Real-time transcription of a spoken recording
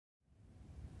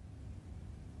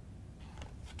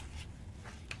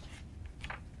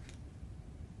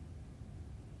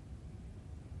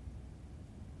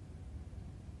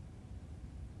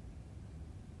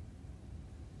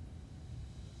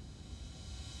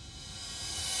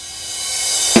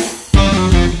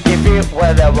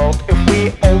were the world, if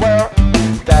we all were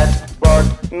that word,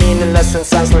 meaningless and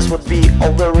senseless would be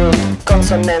all the root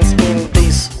consonants in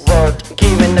this word.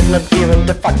 Given and not given,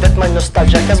 the fact that my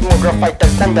nostalgia has more graphite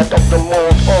text than that of the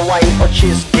mold or wine or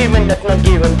cheese. Given that not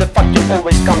given, the fact you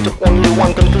always come to only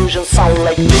one conclusion sound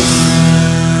like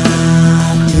this.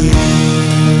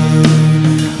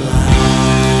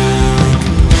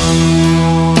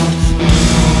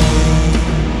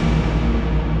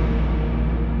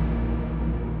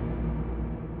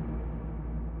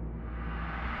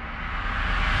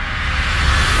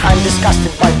 I'm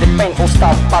disgusted by the painful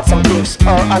stuff, but some things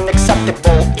are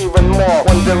unacceptable even more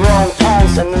when the wrong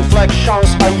tones and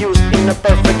inflections are used in a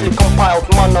perfectly compiled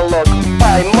monologue.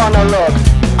 By monologue,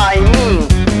 I mean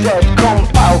that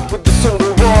compiled with the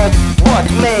single word. What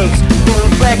makes the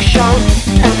inflection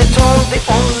and the tone the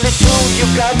only two you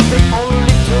got, the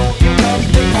only two you got,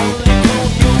 the only two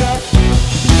you got.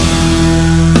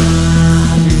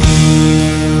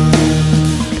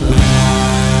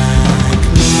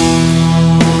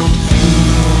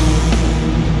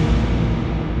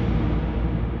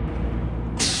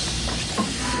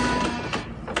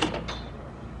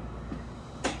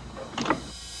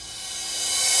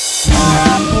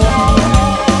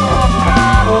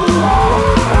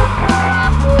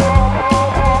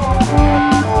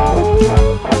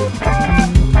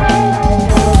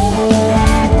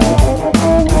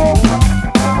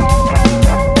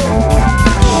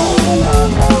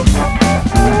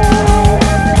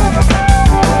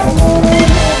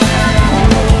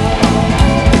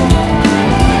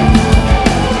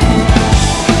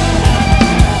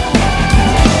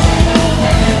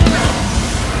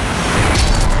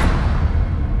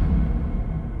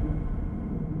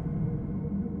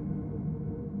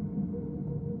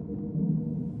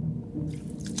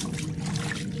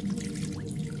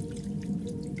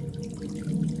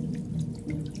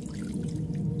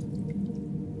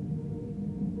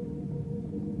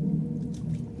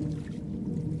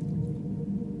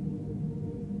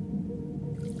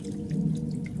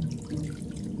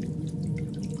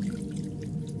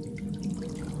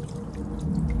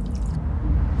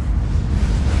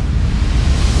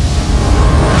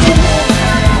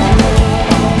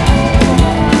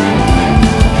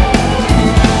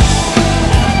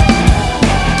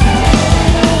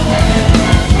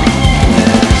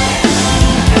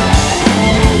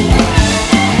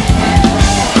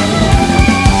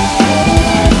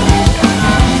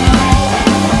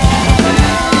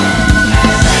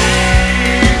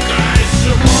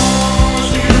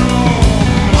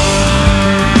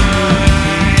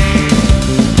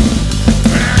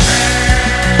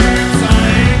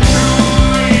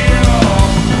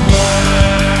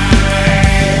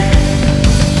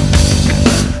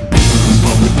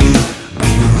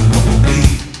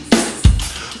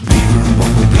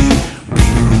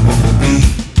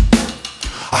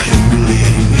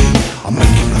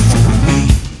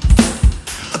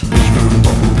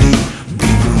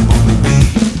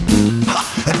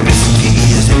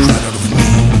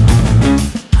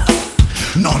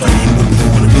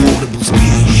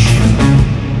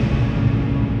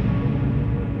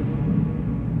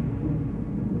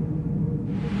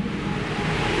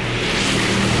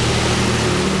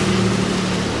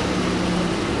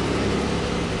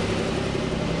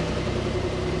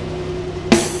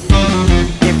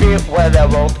 Were the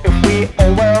world, if we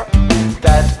all were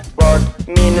that word,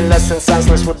 meaningless and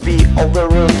senseless would be all the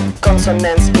root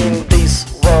consonants in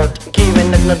this word.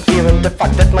 Given and not given, the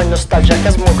fact that my nostalgia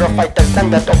has more graphite text than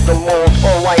that of the mold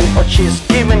or wine or cheese.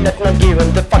 Given that not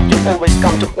given, the fact you always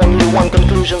come to only one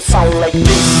conclusion sound like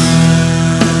this.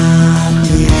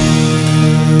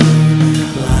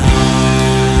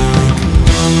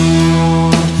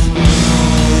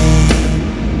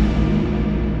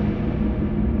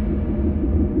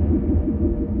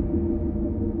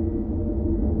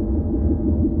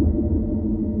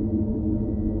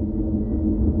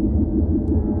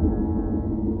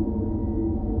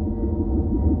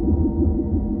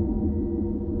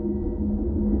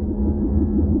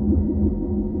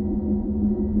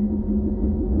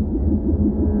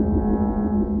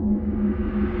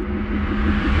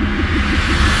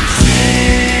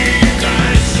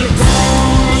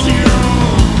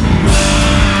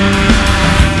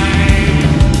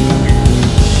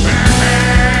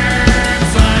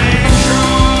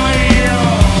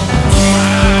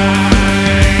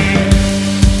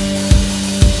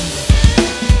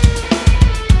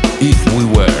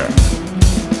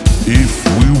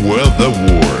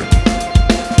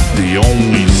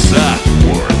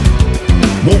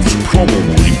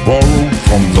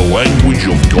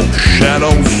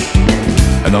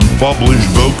 Published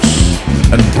books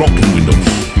and broken windows.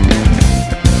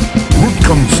 root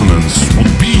consonants would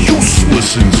be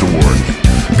useless in the word,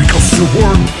 because the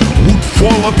word would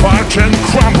fall apart and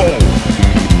crumble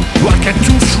like a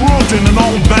tooth root in an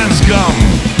old man's gum.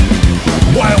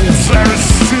 While there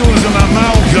still is an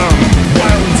amalgam,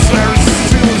 while there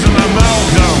still is an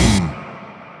amalgam.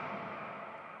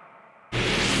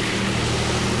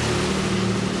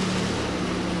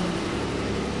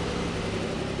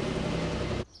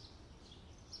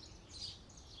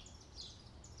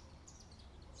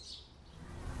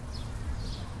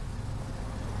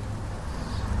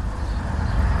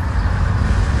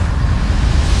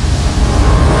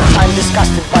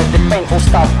 Disgusted by the painful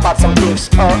stuff, but some things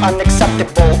are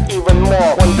unacceptable even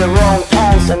more when the wrong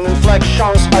tones and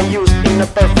inflections are used in a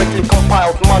perfectly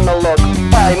compiled monologue.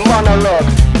 By monologue,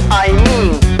 I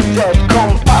mean that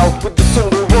compiled with the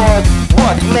single word.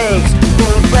 What makes the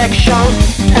inflection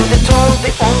and the tone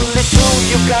the only two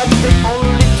you got, the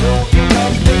only two you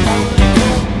got, the only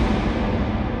two.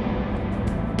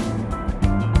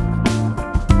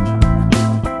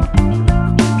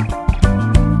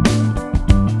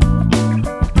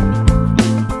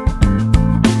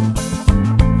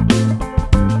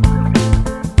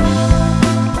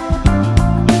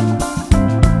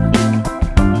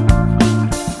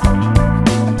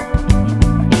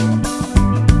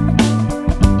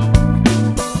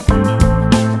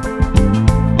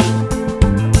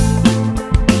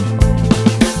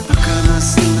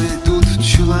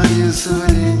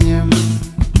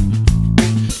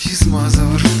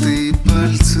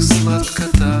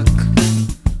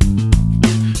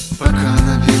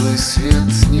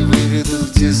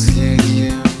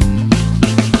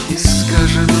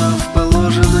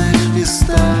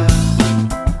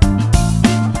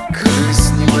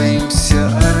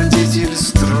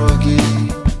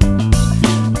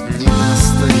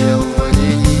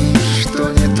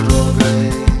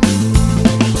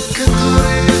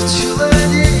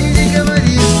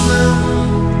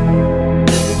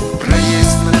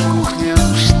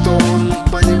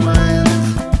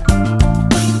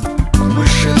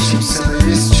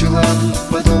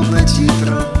 Подобно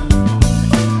титрам